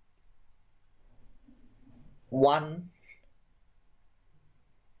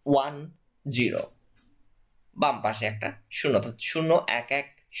 110, বাম পাশে একটা 0, অর্থাৎ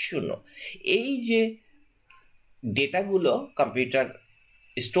 0110। এই যে ডেটাগুলো কম্পিউটার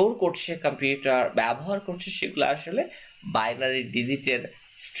স্টোর করছে, কম্পিউটার ব্যবহার করছে, সেগুলো আসলে বাইনারি ডিজিটের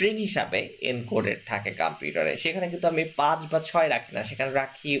স্ট্রিং হিসাবে এনকোডেড থাকে কম্পিউটারে। সেখানে কিন্তু আমি 5 বা 6 রাখি না, সেখানে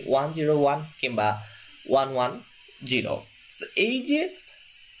রাখি 101 কিংবা 110। এই যে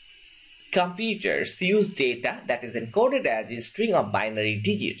computers use data that is encoded as a string of binary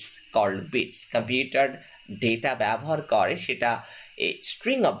digits called bits. Computer data ব্যবহার করে সেটা এই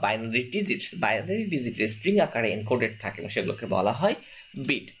স্ট্রিং অফ বাইনারি ডিজিটের স্ট্রিং আকারে এনকোডেড থাকে এবং সেগুলোকে বলা হয়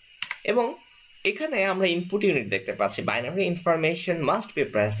বিট। এবং এখানে আমরা ইনপুট ইউনিট দেখতে পাচ্ছি। Binary information must be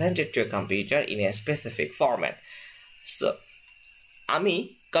presented to a computer in a specific format. So আমি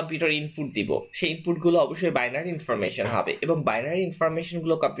কম্পিউটার ইনপুট দিব, সেই ইনপুটগুলো অবশ্যই বাইনারি ইনফরমেশন হবে, এবং বাইনারি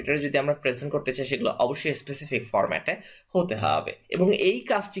ইনফরমেশনগুলো কম্পিউটারে যদি আমরা প্রেজেন্ট করতে চাই সেগুলো অবশ্যই স্পেসিফিক ফরম্যাটে হতে হবে। এবং এই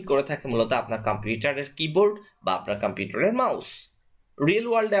কাজটি করে থাকে মূলত আপনার কম্পিউটারের কিবোর্ড বা আপনার কম্পিউটারের মাউস। রিয়েল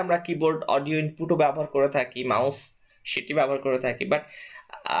ওয়ার্ল্ডে আমরা কিবোর্ড অডিও ইনপুটও ব্যবহার করে থাকি, মাউস সেটি ব্যবহার করে থাকি, বাট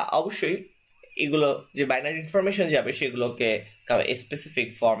অবশ্যই এগুলো যে বাইনারি ইনফরমেশন যাবে সেগুলোকে স্পেসিফিক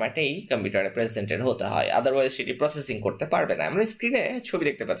ফরম্যাটেই কম্পিউটারে প্রেজেন্টেড হতে হয়, আদারওয়াইজ সেটি প্রসেসিং করতে পারবে না। আমরা স্ক্রিনে ছবি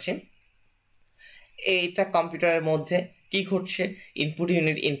দেখতে পাচ্ছি, এইটা কম্পিউটারের মধ্যে কি ঘটছে, ইনপুট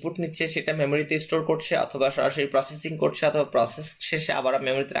ইউনিট ইনপুট নিচ্ছে, সেটা মেমোরিতে স্টোর করছে অথবা সরাসরি প্রসেসিং করছে, অথবা প্রসেস শেষে আবার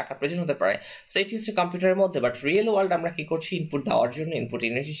মেমোরিতে রাখার প্রয়োজন হতে পারে। সো এটি হচ্ছে কম্পিউটারের মধ্যে। বাট রিয়েল ওয়ার্ল্ড আমরা কি করছি, ইনপুট দেওয়ার জন্য ইনপুট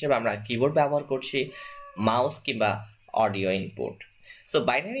ইউনিট হিসেবে আমরা কিবোর্ড ব্যবহার করছি, মাউস কিংবা audio input. So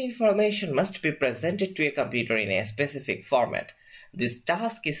binary information must be presented to a computer in a specific format. This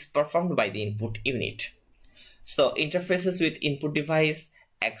task is performed by the input unit. So interfaces with input device,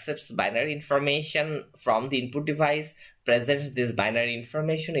 accepts binary information from the input device, presents this binary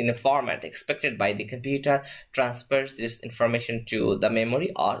information in a format expected by the computer, transfers this information to the memory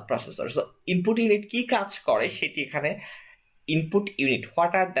or processor. So input unit কি কাজ করে সেটি এখানে input unit,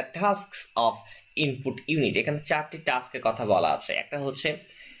 what are the tasks of input unit. এখানে 4টি টাস্কের কথা বলা আছে। একটা হচ্ছে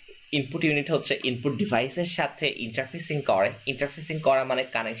ইনপুট ইউনিট হচ্ছে ইনপুট ডিভাইসের সাথে ইন্টারফেসিং করে। ইন্টারফেসিং করা মানে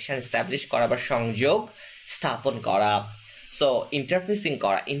কানেকশন এস্টাবলিশ করা বা সংযোগ স্থাপন করা। সো ইন্টারফেসিং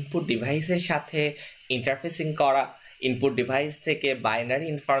করা, ইনপুট ডিভাইসের সাথে ইন্টারফেসিং করা, ইনপুট ডিভাইস থেকে বাইনারি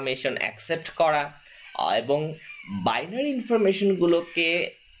ইনফরমেশন অ্যাকসেপ্ট করা, এবং বাইনারি ইনফরমেশনগুলোকে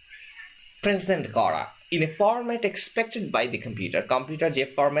প্রেজেন্ট করা in a format expected by the computer. Computer যে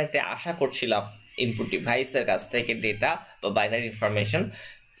ফরম্যাটে আশা করছিলাম ইনপুট ডিভাইসের কাছ থেকে ডেটা বা বাইনারি ইনফরমেশন,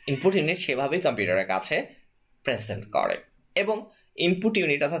 ইনপুট ইউনিট সেভাবেই কম্পিউটারের কাছে প্রেজেন্ট করে। এবং ইনপুট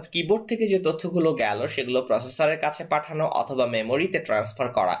ইউনিট অর্থাৎ কিবোর্ড থেকে যে তথ্যগুলো গেল সেগুলো প্রসেসরের কাছে পাঠানো অথবা মেমোরিতে ট্রান্সফার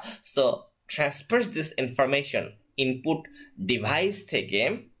করা। So ট্রান্সফারস this information, input device থেকে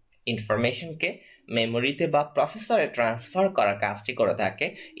ইনফরমেশনকে মেমোরিতে বা প্রসেসরে ট্রান্সফার করার কাজটি করে থাকে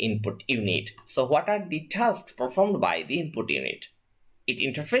input unit. So what are the tasks performed by the input unit? It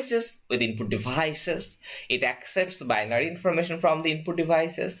interfaces with input devices, it accepts binary information from the input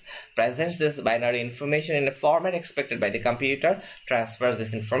devices, presents this binary information in a format expected by the computer, transfers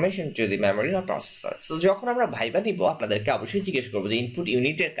this information to the memory or processor. So যখন আমরা viva নিব আপনাদেরকে অবশ্যই জিজ্ঞেস করব যে input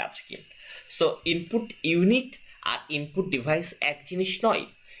ইউনিটের কাজ কি। সো ইনপুট ইউনিট আর ইনপুট ডিভাইস এক জিনিস নয়।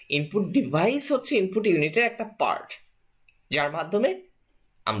 ইনপুট ডিভাইস হচ্ছে ইনপুট ইউনিটের একটা পার্ট, যার মাধ্যমে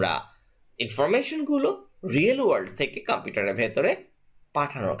আমরা ইনফরমেশনগুলো রিয়েল ওয়ার্ল্ড থেকে কম্পিউটারের ভেতরে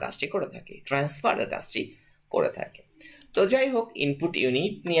পাঠানোর কাজটি করে থাকি, ট্রান্সফারের কাজটি করে থাকি। তো যাই হোক, ইনপুট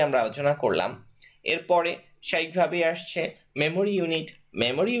ইউনিট নিয়ে আমরা আলোচনা করলাম। এরপরে স্বাভাবিকভাবে আসছে মেমোরি ইউনিট।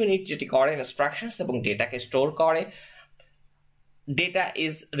 মেমোরি ইউনিট যেটি করে ইনস্ট্রাকশনস এবং ডেটাকে স্টোর করে। Data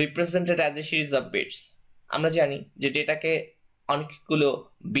is represented as a series of bits. আমরা জানি যে ডেটাকে অনেকগুলো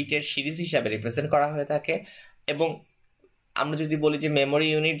বিটের সিরিজ হিসাবে রিপ্রেজেন্ট করা হয়ে থাকে। এবং আমরা যদি বলি যে মেমোরি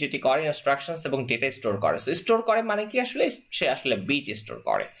ইউনিট যেটি করে ইনস্ট্রাকশনস এবং ডেটা স্টোর করে, সো স্টোর করে মানে কি আসলে সে আসলে বিট স্টোর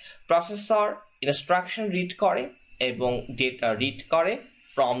করে। প্রসেসর ইনস্ট্রাকশন রিড করে এবং ডেটা রিড করে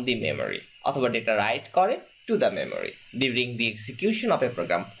ফ্রম দি মেমোরি, অথবা ডেটা রাইট করে to the memory during the execution of A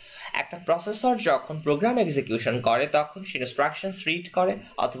programme. একটা প্রসেসর যখন প্রোগ্রাম এক্সিকিউশন করে তখন সে ইনস্ট্রাকশনস রিড করে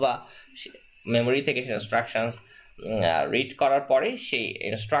অথবা মেমোরি থেকে ইনস্ট্রাকশনস রিড করার পরে সেই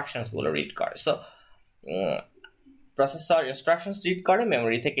ইনস্ট্রাকশনসগুলো রিড করে। সো প্রসেসর ইনস্ট্রাকশনস রিড করে,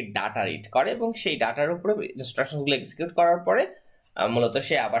 মেমোরি থেকে ডাটা রিড করে, এবং সেই ডাটার উপরে ইনস্ট্রাকশনগুলো এক্সিকিউট করার পরে মূলত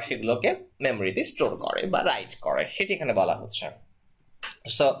সে আবার সেগুলোকে মেমোরিতে স্টোর করে বা রাইট করে, সেটি এখানে বলা হচ্ছে।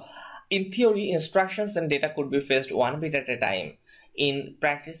 So in theory, instructions and data could be fetched one bit at a time. In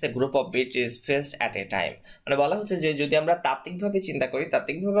practice, a group of bits is fetched at a time. মানে বলা হচ্ছে যে যদি আমরা তাত্ত্বিকভাবে চিন্তা করি,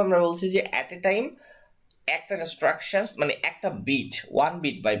 তাত্ত্বিকভাবে আমরা বলছি যে at a time একটা ইনস্ট্রাকশনস মানে একটা বিট, 1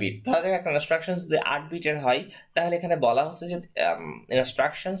 বিট বাই বিট, তাহলে একটা ইনস্ট্রাকশনস যদি 8 বিটের হয়, তাহলে এখানে বলা হচ্ছে যে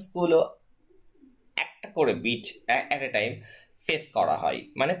ইনস্ট্রাকশনস গুলো একটা করে bit at a time face করা হয়,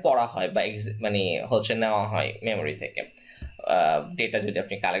 মানে পড়া হয় বা মানে হচ্ছে নেওয়া হয় মেমোরি থেকে। ডেটা যদি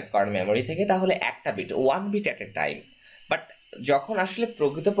আপনি কালেক্ট করেন মেমোরি থেকে, তাহলে একটা bit, 1 bit at a time. But যখন আসলে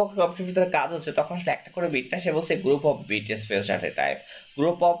প্রকৃতপক্ষে কম্পিউটারের ভিতরে কাজ হচ্ছে, তখন আসলে একটা করে বিট না, সে বলছে group of bit is faced at a time.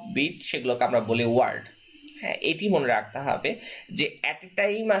 Group of bit, সেগুলোকে আমরা বলি ওয়ার্ড। হ্যাঁ, এটি মনে রাখতে হবে যে অ্যাট এ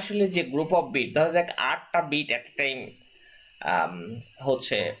টাইম আসলে যে গ্রুপ অফ বিট, ধরা যাক 8টা বিট অ্যাট এ টাইম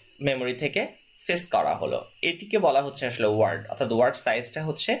হচ্ছে মেমোরি থেকে ফেস করা হলো, এটিকে বলা হচ্ছে আসলে ওয়ার্ড, অর্থাৎ ওয়ার্ড সাইজটা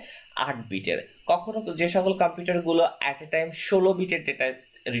হচ্ছে 8 বিটের। কখনো যে সকল কম্পিউটারগুলো অ্যাট এ টাইম 16 বিটের ডেটা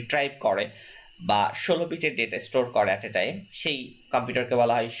রিট্রাইভ করে বা 16 বিটের ডেটা স্টোর করে অ্যাট এ টাইম, সেই কম্পিউটারকে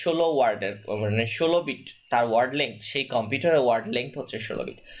বলা হয় 16 ওয়ার্ডের, মানে 16 বিট তার ওয়ার্ড লেংথ, সেই কম্পিউটারের ওয়ার্ড লেংথ হচ্ছে 16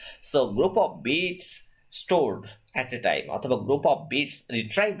 bit. So group of bits stored at a time অথবা group of bits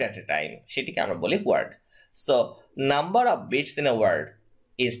রিট্রাইভড at a time, সেটিকে আমরা বলি word. So number of bits in a word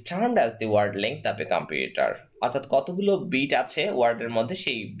is termed as the word length of a computer, অর্থাৎ কতগুলো bit আছে ওয়ার্ডের মধ্যে,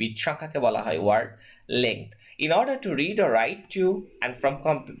 সেই বিট সংখ্যাকে বলা হয় word length. In order to read or write to and from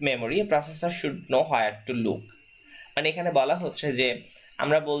memory, a processor should know where to look. মানে এখানে বলা হচ্ছে যে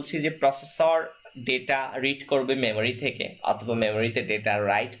আমরা বলছি যে প্রসেসর ডেটা রিড করবে মেমোরি থেকে অথবা মেমোরিতে ডেটা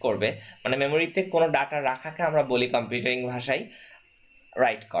রাইট করবে, মানে মেমোরিতে কোনো ডাটা রাখাকে আমরা বলি কম্পিউটারিং ভাষায়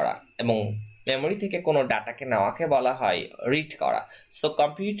রাইট করা, এবং মেমোরি থেকে কোনো ডাটাকে নেওয়াকে বলা হয় রিড করা। সো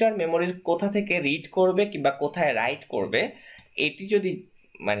কম্পিউটার মেমোরির কোথা থেকে রিড করবে কিংবা কোথায় রাইট করবে, এটি যদি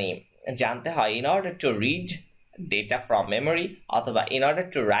মানে জানতে হয়, in order to read data from memory অথবা in order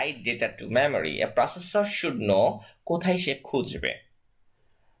to right data to memory, A processor should know কোথায় সে খুঁজবে।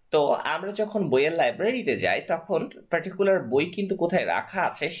 তো আমরা যখন বইয়ের লাইব্রেরিতে যাই, তখন পার্টিকুলার বই কিন্তু কোথায় রাখা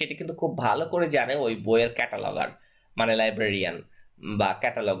আছে সেটি কিন্তু খুব ভালো করে জানে ওই বইয়ের ক্যাটালগার, মানে লাইব্রেরিয়ান বা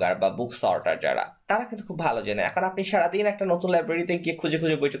ক্যাটালগার বা বুক সর্টার যারা, তারা কিন্তু খুব ভালো জানে। এখন আপনি সারাদিন একটা নতুন লাইব্রেরিতে গিয়ে খুঁজে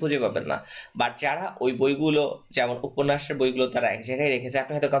খুঁজে বইটা খুঁজে পাবেন না, বাট যারা ওই বইগুলো, যেমন উপন্যাসের বইগুলো তারা এক জায়গায় রেখেছে,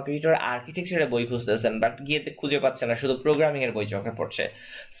 আপনি হয়তো কম্পিউটার আর্কিটেকচারের বই খুঁজতেছেন বাট গিয়ে খুঁজে পাচ্ছেন না, শুধু প্রোগ্রামিং এর বই চোখে পড়ছে।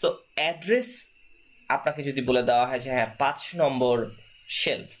 সো অ্যাড্রেস আপনাকে যদি বলে দেওয়া হয় যে হ্যাঁ 5 নম্বর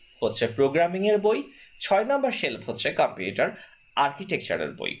শেলফ হচ্ছে প্রোগ্রামিং এর বই, 6 নম্বর শেলফ হচ্ছে কম্পিউটার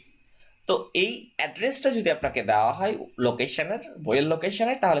আর্কিটেকচারের বই, তো এই অ্যাড্রেসটা যদি আপনাকে দেওয়া হয় লোকেশনের, বইয়ের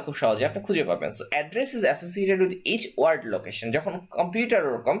লোকেশনের, তাহলে খুব সহজে আপনি খুঁজে পাবেন। So address is associated with each word location. যখন কম্পিউটার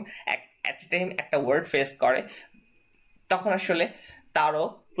ওরকম অ্যাট এ টাইম একটা ওয়ার্ড ফেস করে, তখন আসলে তারও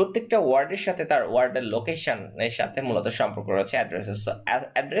প্রত্যেকটা ওয়ার্ডের সাথে তার ওয়ার্ডের লোকেশনের সাথে মূলত সম্পর্ক রয়েছে অ্যাড্রেসের। So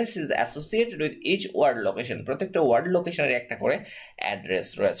address is associated with each word location, প্রত্যেকটা ওয়ার্ড লোকেশনের একটা করে অ্যাড্রেস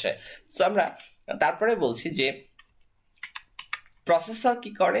রয়েছে। সো আমরা তারপরে বলছি যে প্রসেসর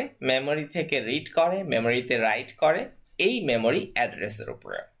কি করে, মেমোরি থেকে রিড করে, মেমোরিতে রাইট করে এই মেমোরি অ্যাড্রেসের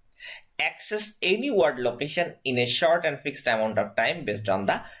উপরে। Access any word location in a short and fixed amount of time based on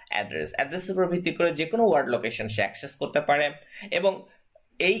the address. অ্যাড্রেসের উপর ভিত্তি করে যে কোনো ওয়ার্ড লোকেশন সে অ্যাক্সেস করতে পারে, এবং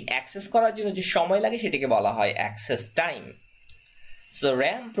এই অ্যাক্সেস করার জন্য যে সময় লাগে সেটিকে বলা হয় access time. So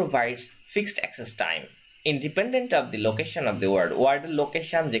RAM provides fixed access time independent of the location of the word. ওয়ার্ডের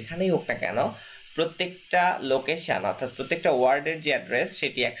লোকেশন যেখানেই হোক না কেন, প্রত্যেকটা লোকেশন অর্থাৎ প্রত্যেকটা ওয়ার্ডের যে অ্যাড্রেস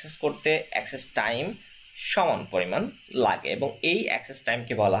সেটি অ্যাক্সেস করতে অ্যাক্সেস টাইম সমান পরিমাণ লাগে, এবং এই অ্যাক্সেস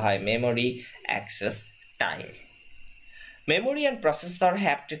টাইমকে বলা হয় memory access time. Memory and processor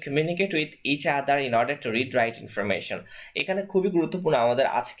have to communicate with each other in order to read write information. এখানে খুবই গুরুত্বপূর্ণ আমাদের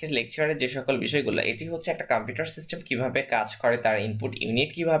আজকের লেকচারে যে সকল বিষয়গুলো, এটি হচ্ছে একটা কম্পিউটার সিস্টেম কিভাবে কাজ করে, তার ইনপুট ইউনিট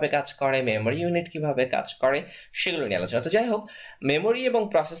কিভাবে কাজ করে, মেমোরি ইউনিট কিভাবে কাজ করে, সেগুলো নিয়ে আলোচনা। তো যাই হোক, মেমোরি এবং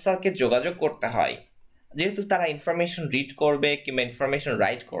প্রসেসরকে যোগাযোগ করতে হয় যেহেতু তারা ইনফরমেশন রিড করবে কিংবা ইনফরমেশন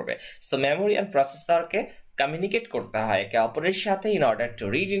রাইট করবে। সো মেমোরি অ্যান্ড প্রসেসরকে কমিউনিকেট করতে হয় একে অপরের সাথে in order to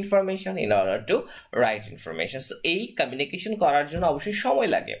read information, in order to right information. So এই কমিউনিকেশন করার জন্য অবশ্যই সময়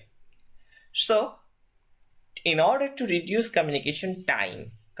লাগে। So in order to reduce communication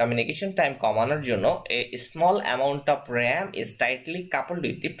time কমানোর জন্য a small amount of RAM is tightly coupled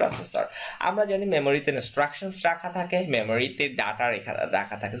with the processor. আমরা জানি মেমোরিতে ইনস্ট্রাকশনস রাখা থাকে, মেমোরিতে ডাটা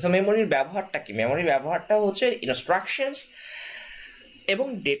রাখা থাকে। সো মেমোরির ব্যবহারটা কি? মেমোরির ব্যবহারটা হচ্ছে ইনস্ট্রাকশনস এবং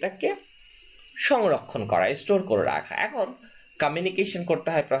ডেটাকে সংরক্ষণ করা, স্টোর করে রাখা। এখন কমিউনিকেশন করতে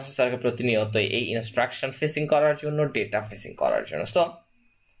হয় প্রসেসরকে প্রতিনিয়ত এই ইনস্ট্রাকশন ফেসিং করার জন্য, ডেটা ফেসিং করার জন্য। সো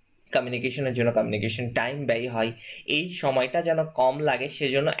কমিউনিকেশনের জন্য কমিউনিকেশন টাইম ব্যয় হয়, এই সময়টা যেন কম লাগে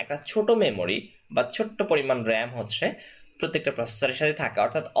সেজন্য একটা ছোট মেমোরি বা ছোট্ট পরিমাণ র্যাম হচ্ছে প্রত্যেকটা প্রসেসরের সাথে থাকে,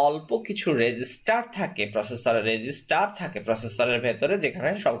 অর্থাৎ অল্প কিছু রেজিস্টার থাকে প্রসেসরের ভেতরে, যেখানে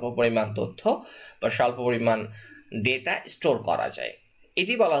স্বল্প পরিমাণ তথ্য বা স্বল্প পরিমাণ ডেটা স্টোর করা যায়।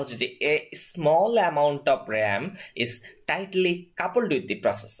 এটি বলা হচ্ছে যে a small amount of RAM is tightly coupled with the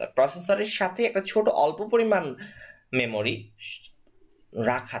প্রসেসরের সাথে একটা ছোট অল্প পরিমাণ মেমোরি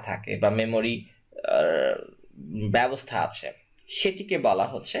রাখা থাকে বা মেমোরি ব্যবস্থা আছে, সেটিকে বলা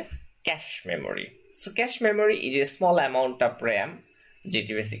হচ্ছে cache memory. So cache memory is a small amount of RAM,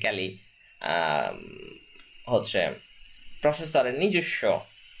 যেটি বেসিক্যালি হচ্ছে প্রসেসরের নিজস্ব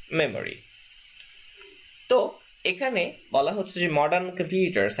মেমোরি। তো এখানে বলা হচ্ছে যে modern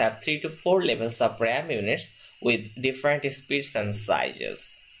computers have 3 to 4 levels of RAM units with different speeds and sizes.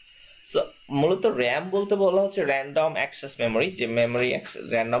 So মূলত র্যাম বলতে বলা হচ্ছে র্যান্ডম অ্যাক্সেস মেমোরি, যে মেমোরি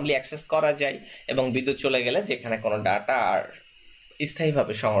র্যান্ডমলি অ্যাক্সেস করা যায় এবং বিদ্যুৎ চলে গেলে যেখানে কোনো ডাটা আর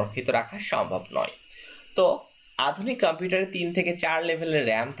স্থায়ীভাবে সংরক্ষিত রাখা সম্ভব নয়। তো আধুনিক কম্পিউটারে 3 থেকে 4 লেভেলের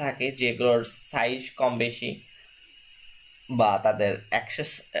র্যাম থাকে, যেগুলোর সাইজ কম বেশি বা তাদের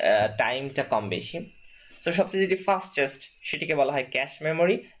অ্যাক্সেস টাইমটা কম বেশি। সো সবচেয়ে যেটি ফাস্টেস্ট সেটিকে বলা হয় ক্যাশ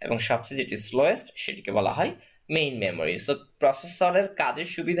মেমোরি, এবং সবচেয়ে যেটি স্লোয়েস্ট সেটিকে বলা হয় মেইন মেমোরি। সো প্রসেসরের কাজের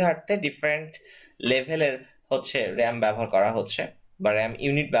সুবিধার্থে ডিফারেন্ট লেভেলের হচ্ছে র্যাম ব্যবহার করা হচ্ছে বা র্যাম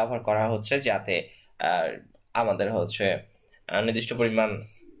ইউনিট ব্যবহার করা হচ্ছে, যাতে আমাদের হচ্ছে নির্দিষ্ট পরিমাণ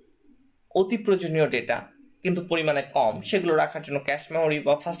অতি প্রয়োজনীয় ডেটা কিন্তু পরিমাণে কম, সেগুলো রাখার জন্য ক্যাশ মেমোরি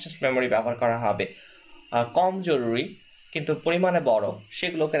বা ফাস্টেস্ট মেমোরি ব্যবহার করা হবে। কম জরুরি কিন্তু পরিমাণে বড়,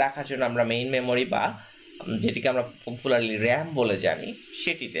 সেগুলোকে রাখার জন্য আমরা মেইন মেমোরি বা যেটিকে আমরা পপুলারলি র্যাম বলে জানি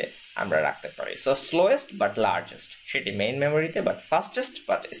সেটিতে আমরা রাখতে পারি। সো স্লোয়েস্ট বাট লার্জেস্ট সেটি main মেমোরিতে, but fastest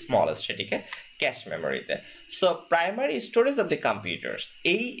but smallest সেটিকে cash মেমোরিতে। So primary storage of the computers,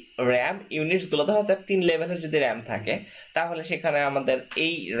 এই র্যাম ইউনিটসগুলো ধরা যাক 3 লেভেলের যদি র্যাম থাকে, তাহলে সেখানে আমাদের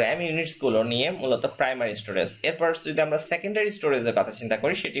এই র্যাম ইউনিটসগুলো নিয়ে মূলত প্রাইমারি স্টোরেজ। এরপর যদি আমরা সেকেন্ডারি স্টোরেজের কথা চিন্তা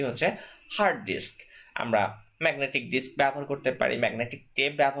করি, সেটি হচ্ছে হার্ড ডিস্ক। আমরা ম্যাগনেটিক ডিস্ক ব্যবহার করতে পারি, ম্যাগনেটিক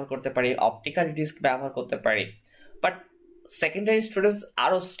টেপ ব্যবহার করতে পারি, অপটিক্যাল ডিস্ক ব্যবহার করতে পারি, but secondary storage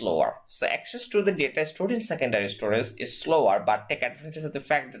are slower. So access to the data stored in secondary storage is slower, but take advantage of the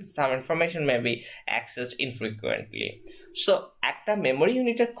fact that some information may be accessed infrequently. So একটা memory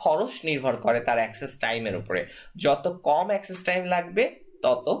ইউনিটের খরচ নির্ভর করে তার access টাইমের উপরে। যত কম access time লাগবে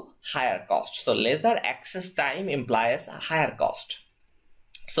তত higher cost. So lesser access time implies higher cost.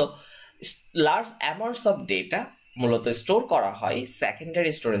 So large amounts of data মূলত স্টোর করা হয়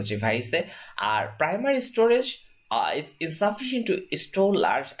সেকেন্ডারি স্টোরেজ ডিভাইসে, আর primary storage is insufficient to store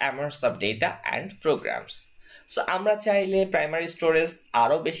large amounts of data and programs. So আমরা চাইলে primary storage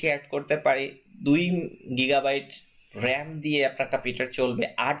আরও বেশি add করতে পারি। 2 গিগাবাইট র্যাম দিয়ে আপনার কম্পিউটার চলবে,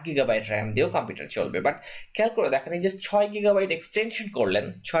 8 গিগাবাইট র্যাম দিয়েও কম্পিউটার চলবে। বাট খেয়াল করে দেখেন, এই যে 6 গিগাবাইট এক্সটেনশন করলেন,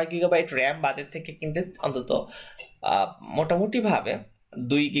 6 গিগাবাইট র্যাম বাজেট থেকে কিনতে অন্তত মোটামুটিভাবে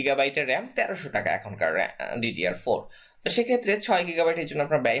 2 গিগাবাইটের র্যাম 1300 টাকা এখনকার DDR4। তো সেক্ষেত্রে 6 গিগাবাইটের জন্য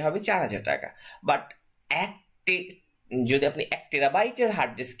আপনার ব্যয় হবে 4000 টাকা। বাট যদি আপনি 1 টেরাবাইটের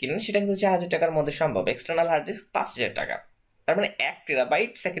হার্ড ডিস্ক কিনেন, সেটা কিন্তু 4000 টাকার মধ্যে সম্ভব। এক্সটার্নাল হার্ড ডিস্ক 5000 টাকা, তার মানে 1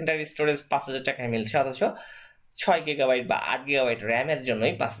 টেরাবাইট সেকেন্ডারি স্টোরেজ 5000 টাকায় মিলছে, অথচ 6 গিগাবাইট বা 8 গিগাবাইট র্যামের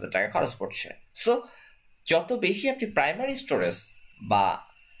জন্যই 5000 টাকা খরচ পড়ছে। সো যত বেশি আপনি প্রাইমারি স্টোরেজ বা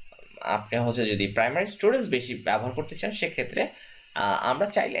আপনি হচ্ছে যদি প্রাইমারি স্টোরেজ বেশি ব্যবহার করতে চান, সেক্ষেত্রে আমরা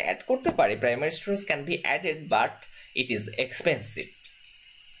চাইলে অ্যাড করতে পারি। Primary storage can be added, but it is expensive.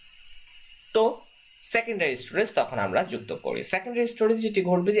 তো সেকেন্ডারি স্টোরেজ তখন আমরা যুক্ত করি। সেকেন্ডারি স্টোরেজ যেটি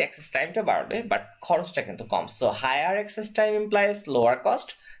ঘটবে যে অ্যাক্সেস টাইমটা বাড়বে, বাট খরচটা কিন্তু কম। So higher access time implies lower cost,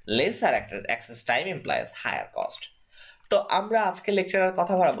 laser access time implies higher cost. তো আমরা আজকে লেকচারের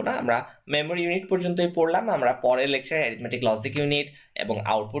কথা বাড়াবো না, আমরা মেমোরি ইউনিট পর্যন্তই পড়লাম। আমরা পরের লেকচারে অ্যারিথমেটিক লজিক ইউনিট এবং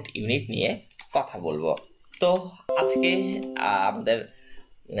আউটপুট ইউনিট নিয়ে কথা বলবো। তো আজকে আমাদের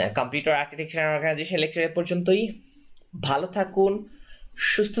computer architecture and organisation lecture পর্যন্তই। ভালো থাকুন,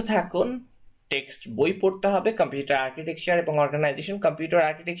 সুস্থ থাকুন। টেক্সট বই পড়তে হবে কম্পিউটার আর্কিটেকচার এবং অর্গানাইজেশন। কম্পিউটার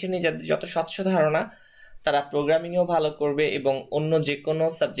আর্কিটেকচার নিয়ে যাদের যত স্বচ্ছ ধারণা, তারা প্রোগ্রামিংও ভালো করবে এবং অন্য যে কোনো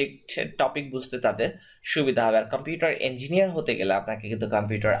সাবজেক্টের টপিক বুঝতে তাদের সুবিধা হবে। আর কম্পিউটার ইঞ্জিনিয়ার হতে গেলে আপনাকে কিন্তু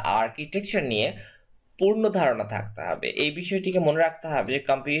কম্পিউটার আর্কিটেকচার নিয়ে পূর্ণ ধারণা থাকতে হবে। এই বিষয়টিকে মনে রাখতে হবে যে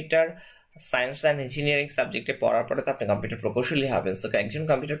কম্পিউটার সায়েন্স অ্যান্ড ইঞ্জিনিয়ারিং সাবজেক্টে পড়ার পরে তো আপনি কম্পিউটার প্রকৌশলী হবেন। সো একজন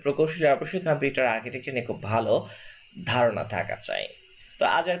কম্পিউটার প্রকৌশলী অবশ্যই কম্পিউটার আর্কিটেকচার নিয়ে খুব ভালো ধারণা থাকা চাই। তো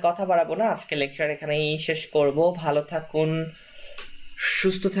আজ আর কথা বাড়াবো না, আজকে লেকচার এখানেই শেষ করব। ভালো থাকুন,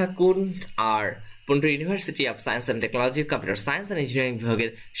 সুস্থ থাকুন আর Pundra university of science and টেকনোলজির কম্পিউটার সায়েন্স অ্যান্ড ইঞ্জিনিয়ারিং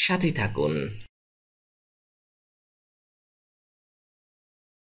বিভাগের সাথেই থাকুন।